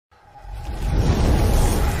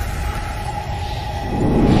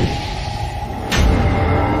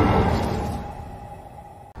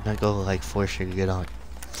go like force you to get on.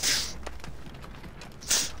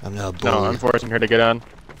 I'm not bully. No, I'm forcing her to get on.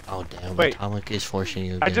 Oh damn! Wait. Atomic is forcing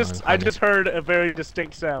you to get on. I just heard a very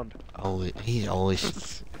distinct sound. Oh, he's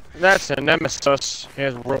always. That's a nemesis. He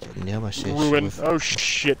has Nemesis. ruin. Oh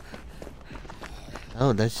shit.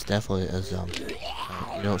 Oh, that's definitely a zombie.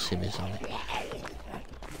 You don't see me zombie.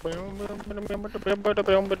 Oh,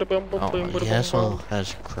 he also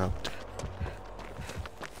has corrupt.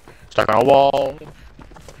 Stuck on a wall.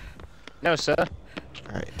 No, sir.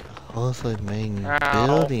 Alright, hopefully main Ow.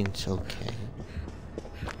 building's okay.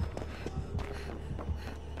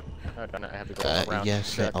 Oh, don't I have to go around.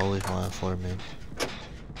 Yes, they always want a foreman.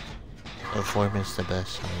 A foreman's the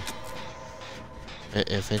best. So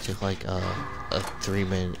if it's like a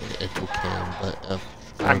 3-man, it's okay, but a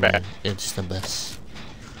foreman, it's the best.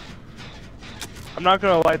 I'm not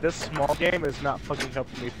gonna lie, this small game is not fucking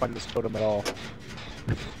helping me find this totem at all.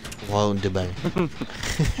 Won't debate.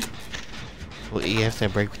 Well, you have to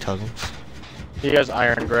break tunnels. He has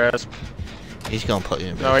iron grasp. He's gonna put you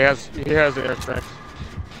in. No, he has the air strength.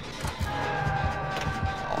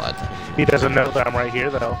 Oh, I think He doesn't know that I'm right here,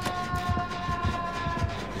 though.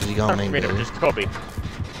 is he gonna Time for make me to building? just Kobe.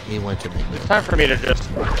 He went to make building. Time for me to just.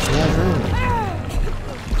 He has room.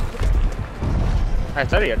 I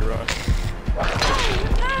said he had to run.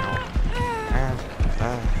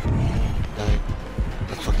 Died.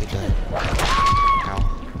 The fucking died.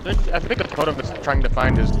 Ow. I think the totem is trying to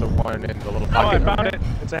find is the one in the little Oh, I pocket. found it.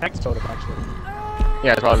 It's a hex totem, actually.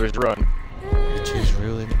 Yeah, it's probably his ruin. It's his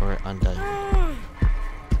ruin or undying.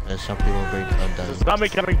 As some people bring There's a undying. zombie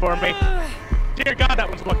coming for me. Dear God, that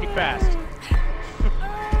was fucking fast.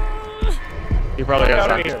 He probably has Out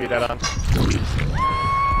of time to here. speed that on.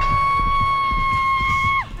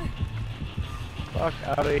 Fuck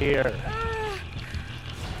out of here.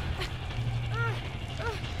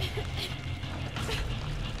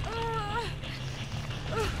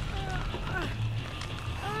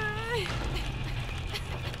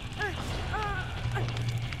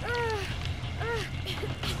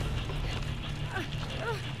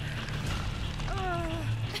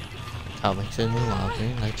 Atomic's in the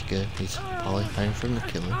lobby, that's good. He's probably hiding from the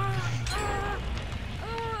killer.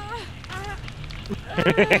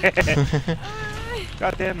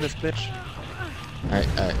 God damn this bitch. Alright,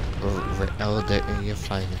 oh, there, you're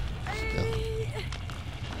fine. Still.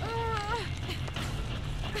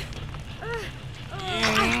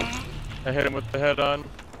 I hit him with the head on.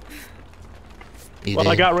 You Well,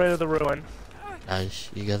 I did. got rid of the ruin. Nice,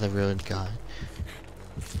 you got the ruined guy.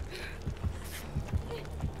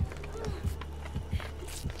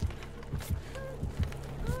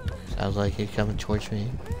 Sounds like he's coming towards me.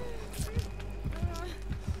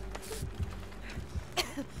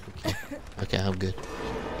 Okay, I'm good.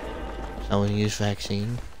 Someone use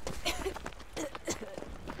vaccine.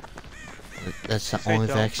 That's the Say only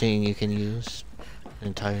don't. vaccine you can use the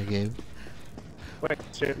entire game. Wait,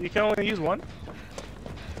 so you can only use one?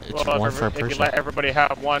 It's Well, one for a if you person. let everybody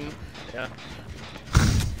have one, yeah.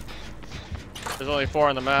 There's only 4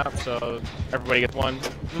 on the map, so everybody gets one.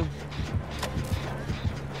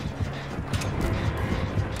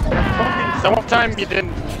 The one time you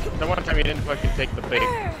didn't fucking take the bait.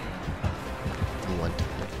 One.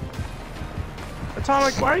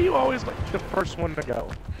 Atomic, why are you always like the first one to go?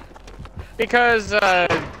 Because, they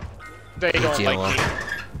He's don't yellow. like me.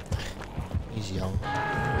 He's young.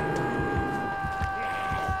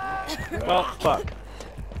 Well, fuck.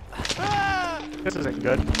 This isn't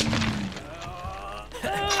good.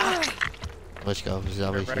 Let's go.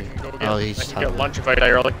 Zombie. I can go get, Oh, he's I can tired. get lunch if I die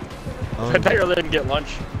early. Oh, If I die early, I can get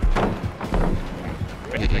lunch.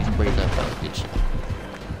 you can break that up. Good shot.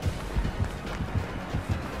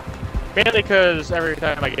 Mainly because every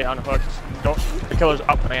time I get unhooked, the killer's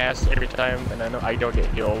up my ass every time, and then I don't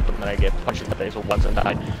get killed, and then I get punched in the face once and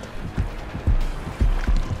die.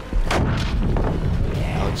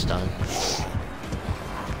 Now it's done.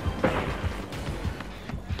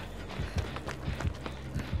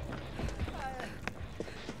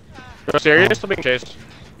 You're serious? Still being chased.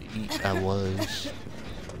 I was.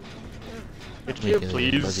 Could Me you too,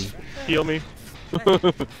 please buddy. heal me?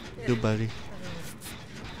 Good buddy.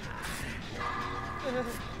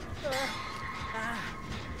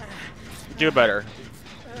 Do better.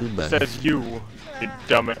 Do better. Says you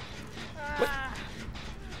dumb it.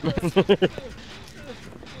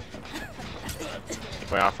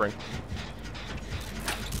 My offering.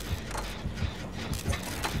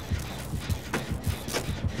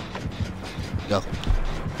 Go.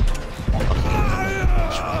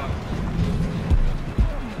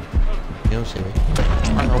 You don't see me.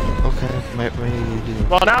 I know. Okay, maybe you do.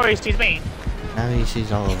 Well, now he sees me. Now he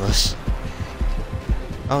sees all of us.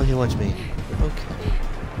 Oh, he wants me. Okay.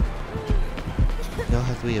 You'll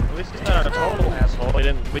have to be a... At least he's not a total asshole. He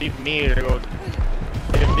didn't leave me to go...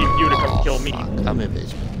 He didn't leave you to come kill me. Fuck. I'm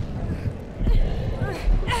invisible.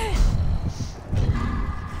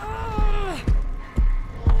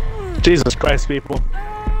 Jesus Christ, people.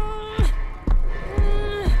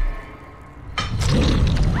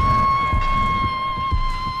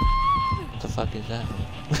 What the fuck is that?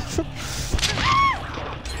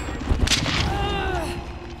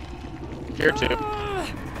 Here too.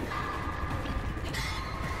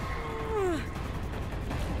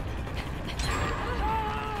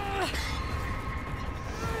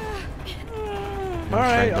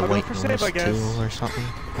 Alright, I'll go White for Noise save, I guess. 2 or something.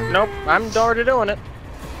 Nope, I'm already doing it.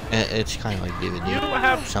 It's kind of like DVD. You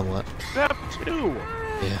have somewhat. You have 2.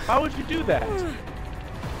 Yeah. How would you do that?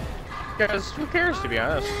 Because who cares, to be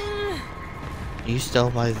honest? You stole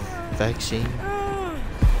my vaccine?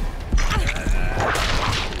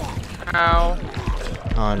 Ow.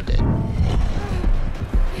 Oh, I'm dead.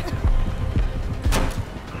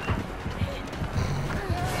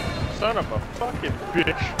 Son of a fucking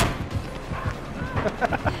bitch.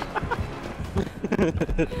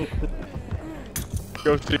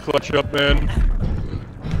 Ghosty, clutch up, man.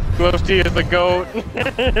 Ghosty is the goat.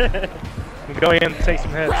 Go in and take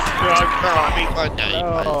some hits.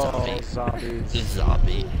 Oh, zombies.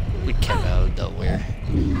 Zombie. We came out of nowhere.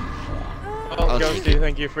 Oh, Ghosty,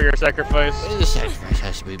 thank you for your sacrifice. The sacrifice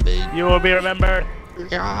has to be made. You will be remembered.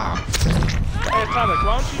 Yeah. Hey, Thomas,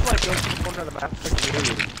 why don't you like go to the corner of the map like you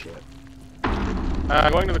and shit?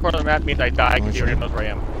 Going to the corner of the map means I die because he already knows where I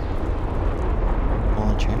am.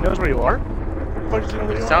 He knows where you are?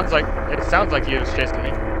 It sounds like he was chasing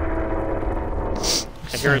me.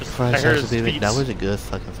 I hear his feet. That was a good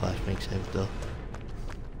fucking flashbang save though.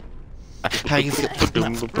 How you feel?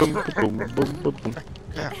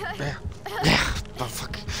 Oh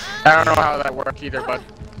fuck. I don't know how that worked either, but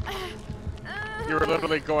you were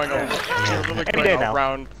literally going over. You were literally going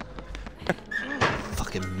around.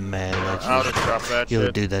 Fucking mad at you. I'll just drop that You'll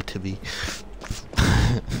shit. do that to me.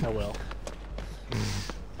 I will.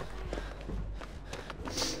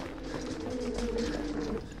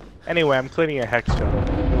 Anyway, I'm cleaning a hex shuttle.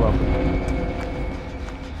 You're welcome.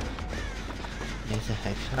 There's a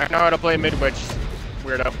hex. I know how to play mid-witch.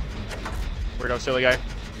 Weirdo. Weirdo, silly guy.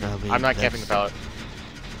 No, I'm not camping the pallet.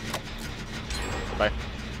 Bye.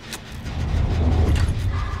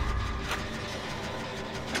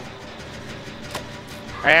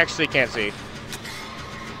 I actually can't see.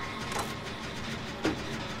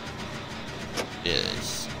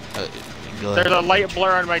 Yes. There's a light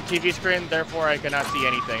blur on my TV screen, therefore I cannot see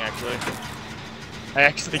anything, actually. I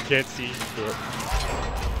actually can't see shit.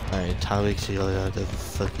 Alright, topics you got the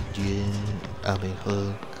fucking gym. I mean,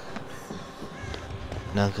 hook.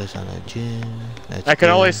 Knuckles on a gym. That's I can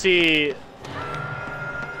good. only see...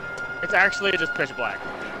 It's actually just pitch black.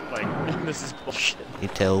 Like, this is bullshit. You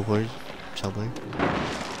teleport somewhere?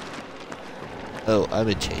 Oh, I'm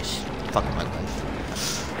in chase. Fuck my life.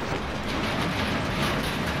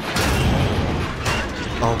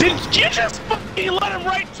 Oh, Did you just fucking let him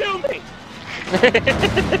right to me?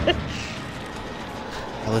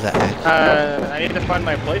 that was an accident. I need to find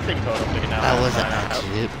my placing totem thing now. That was an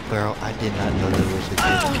accident, bro. I did not know there was a gym.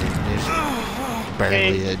 There's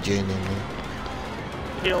barely a gym in there.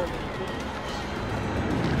 Heal.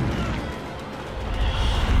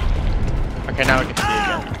 Okay, now I can see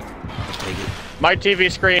again. Let's take it. My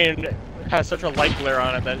TV screen has such a light glare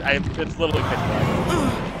on it that it's literally pitch black.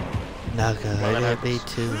 Naga, I got me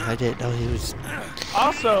too. I didn't know he was.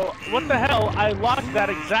 Also, what the hell? I locked that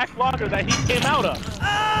exact locker that he came out of.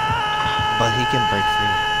 But he can break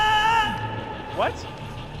What?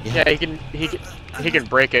 free. Yeah, he can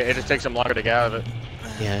break it. It just takes him longer to get out of it.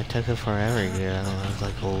 Yeah, it took him forever to get out. I was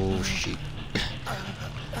like, oh shit.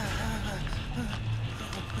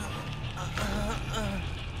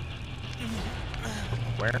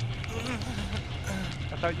 Where?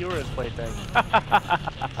 I thought you were his plaything.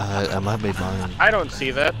 I might be mine. I don't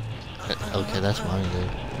see that. Okay, that's mine then.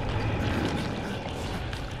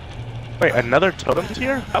 Wait, another totem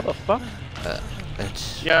tier? How the fuck?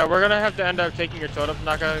 It's Yeah, we're gonna have to end up taking your totem,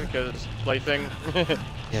 Naka, because plaything.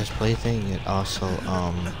 yes, plaything. It also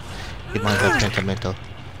he might have Pentamento.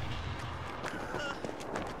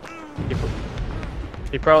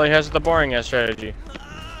 He probably has the boring ass strategy.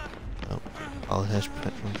 Oh, it has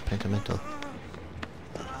Pentamento.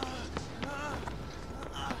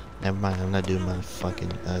 Never mind, I'm not doing my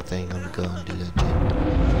fucking thing. I'm gonna do that shit.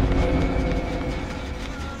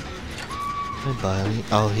 Goodbye.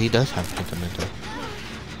 Oh, he does have Pentamento.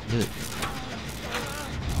 Good.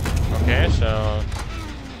 Okay, so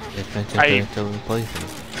It's Pentamento plaything.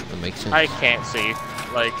 That makes sense. I can't see.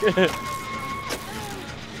 Like,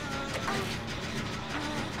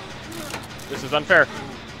 this is unfair.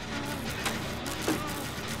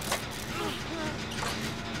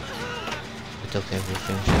 It's okay, we'll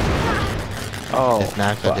finish it. Oh. If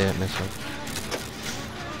Naka didn't miss it.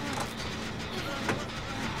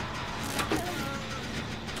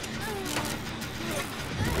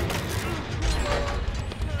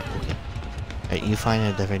 Okay. Alright, you find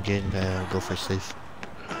a different gen, go for safe.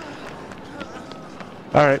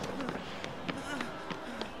 Alright.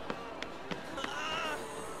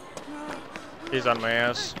 He's on my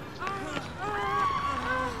ass.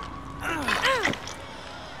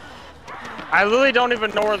 I literally don't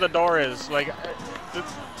even know where the door is. Like,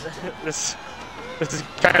 this is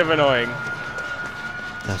kind of annoying.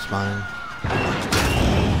 That's mine.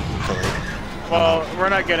 Well, we're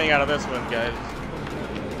not getting out of this one, guys.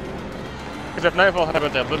 Because if nightfall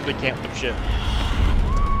happens, I literally can't do shit.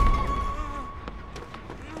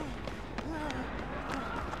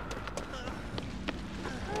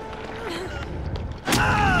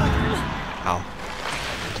 Ow.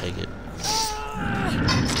 Take it.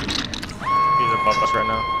 He's above us right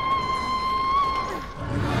now.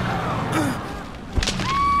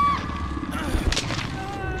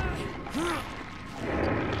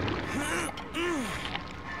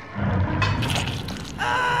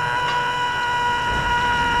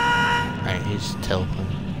 Alright, he's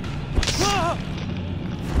teleporting.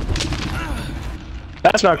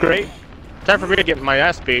 That's not great. Time for me to get my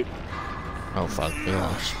ass beat. Oh fuck, we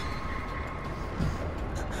lost.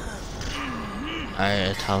 Alright,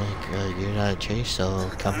 Atomic, you're not a chase, so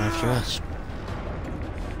come after us.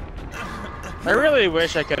 I really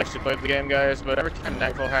wish I could actually play the game, guys, but every time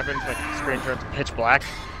nightfall happens, like, the screen turns pitch black.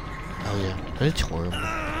 Oh yeah, it's horrible.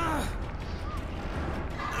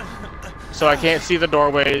 So I can't see the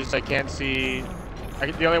doorways, I can't see...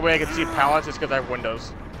 the only way I can see pallets is because I have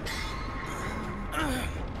windows.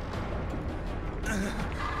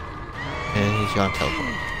 And he's gonna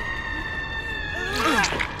teleport.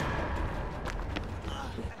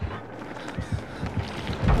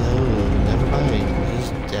 Oh, never mind. He's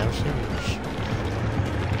downstairs.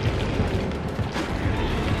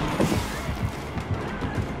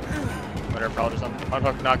 Whatever, probably just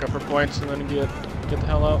unhook Naka for points and then get the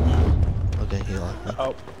hell out. Okay, he locked me.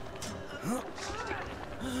 Oh.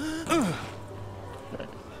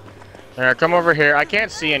 Alright, come over here. I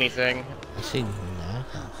can't see anything. I see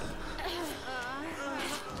Naka.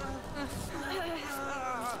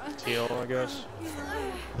 Teal, I guess.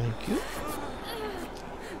 Thank you.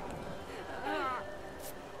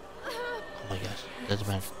 Oh my gosh, doesn't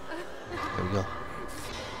matter. There we go.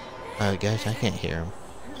 Alright guys, I can't hear him.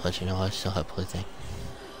 I'll let you know I still have plaything.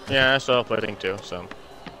 Yeah, I still have plaything too, so.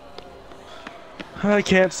 I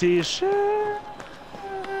can't see shit.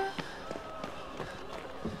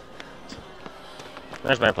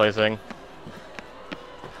 There's my plaything.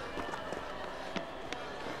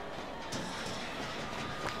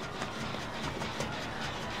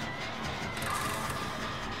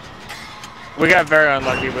 We got very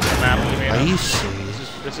unlucky with the map. Are you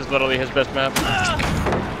serious? This is literally his best map.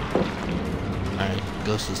 Alright,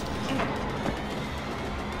 Ghosty's done.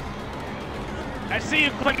 I see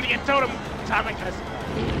you clicking the totem, Atomic.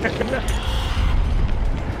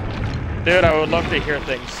 Dude, I would love to hear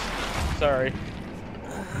things. Sorry.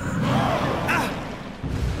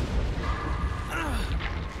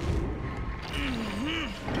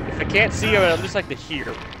 If I can't see you, I'd at least like to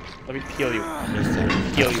hear. Let me peel you.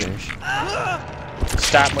 Heal you.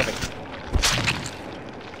 Stop moving.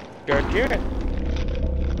 Good, good.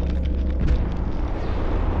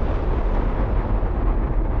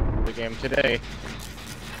 The game today.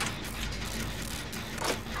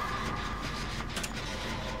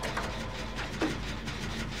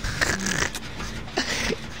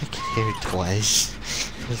 I can hear it twice.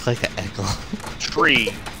 It's like an echo.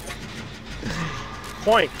 Tree.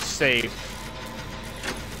 Point save.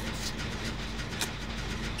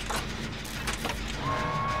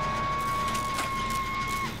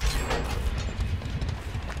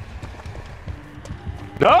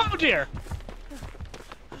 Oh dear!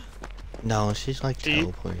 No, she's like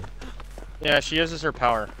teleporting. Yeah, she uses her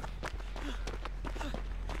power.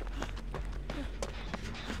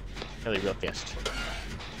 Really real fast.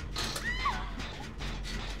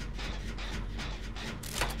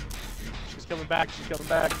 She's coming back, she's coming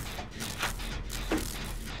back.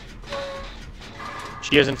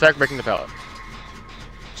 She is in fact breaking the pallet.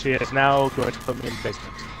 She is now going to put me in the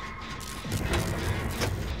basement.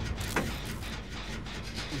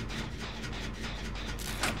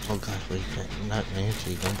 Oh gosh, wait, not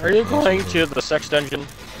Nancy. Don't Are you put Nancy going in. to the sex dungeon?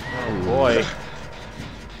 Oh boy.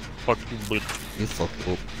 fucking bitch. You fucked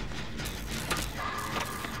up.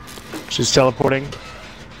 She's teleporting.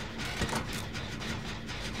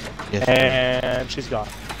 Yes, And she's gone.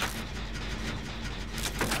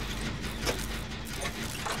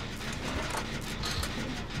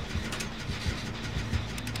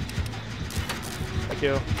 Thank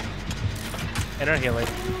you. And her healing.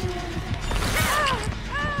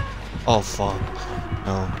 oh fuck.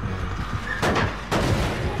 No.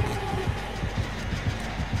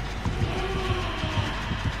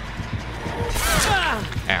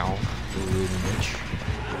 Ow. Rude bitch.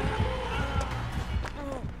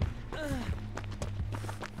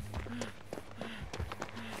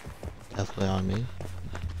 Definitely on me.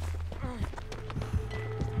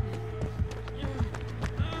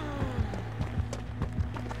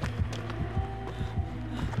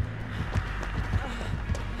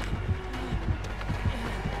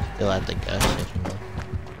 Still at the gas station though.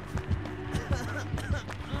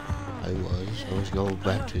 I was going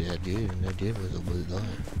back to that dude, and that dude was a blue guy.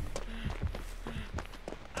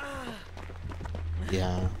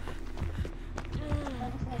 Yeah.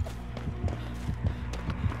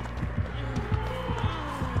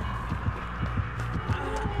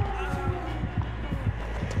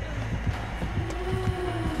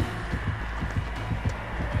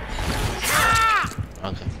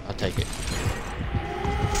 Okay, I'll take it.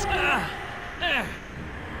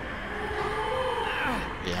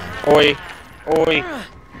 Yeah. Oi, oi,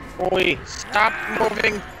 oi! Stop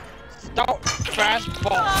moving! Stop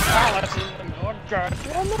fastball fallacy! Oh god!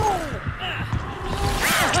 Oh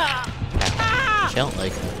no! She don't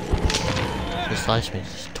like it. She sliced me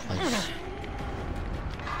twice.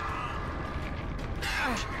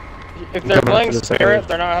 If they're playing Spirit,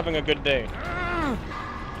 they're not having a good day.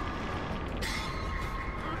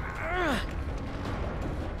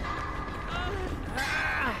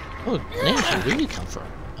 Oh, Nancy, where did you come from?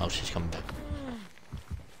 Oh, she's coming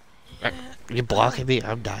back. You blocking me?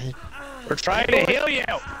 I'm dying. We're trying to heal you!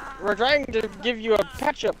 We're trying to give you a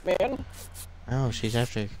patch up, man. Oh, she's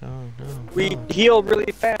after. Oh, no. We no. heal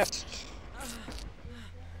really fast.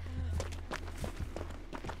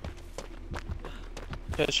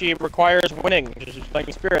 Because she requires winning. She's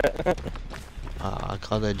playing Spirit. I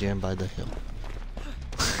call that jam by the hill.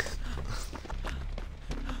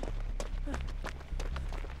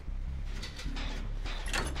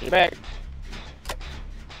 Get back.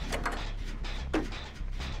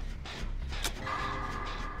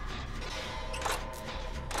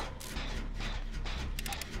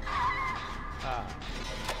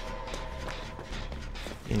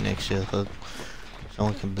 Be next to the hook.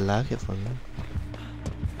 Someone can block it for me.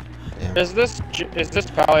 Damn. Is this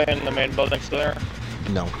Pally in the main building still there?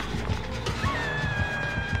 No.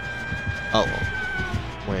 Oh.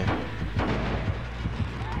 Where?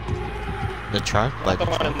 The truck? By The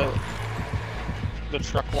the one truck? in the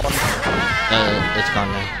truck one. It's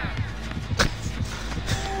gone now.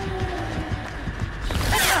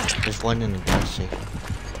 There's one in the gas station.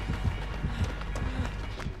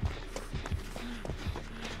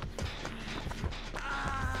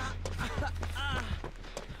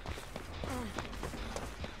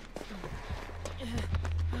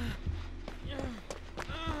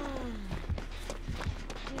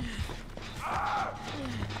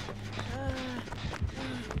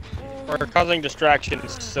 We're causing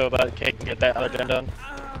distractions so that Kate can get that other gen done.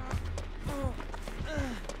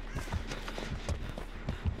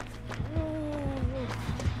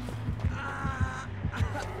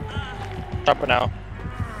 Stop it now.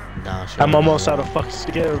 No, she I'm went almost the out other of fucks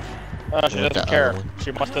to give. She Went doesn't the care. other one.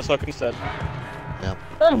 She wants this look instead. one. Yep.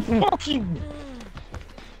 I'm fucking.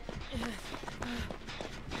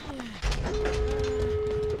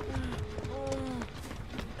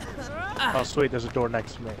 Oh sweet, there's a door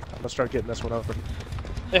next to me. I'm gonna start getting this one open.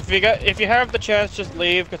 If you have the chance, just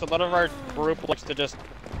leave, because a lot of our group likes to just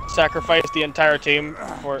sacrifice the entire team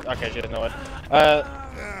for. Okay, she doesn't know it.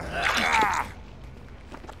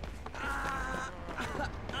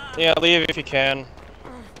 Yeah, leave if you can.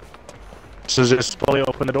 So just fully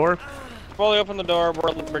open the door? Fully open the door.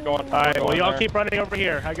 We're going. Alright, well y'all keep running over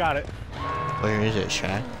here. I got it. Where is it,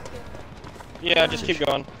 Shaq? Yeah, just keep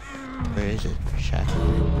going. Where is it, Shaq?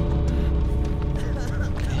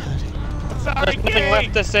 Sorry, There's nothing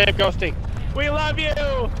left to save, Ghosty. We love you!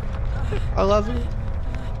 I love you.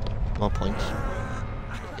 More points.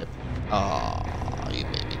 Yep. Aww.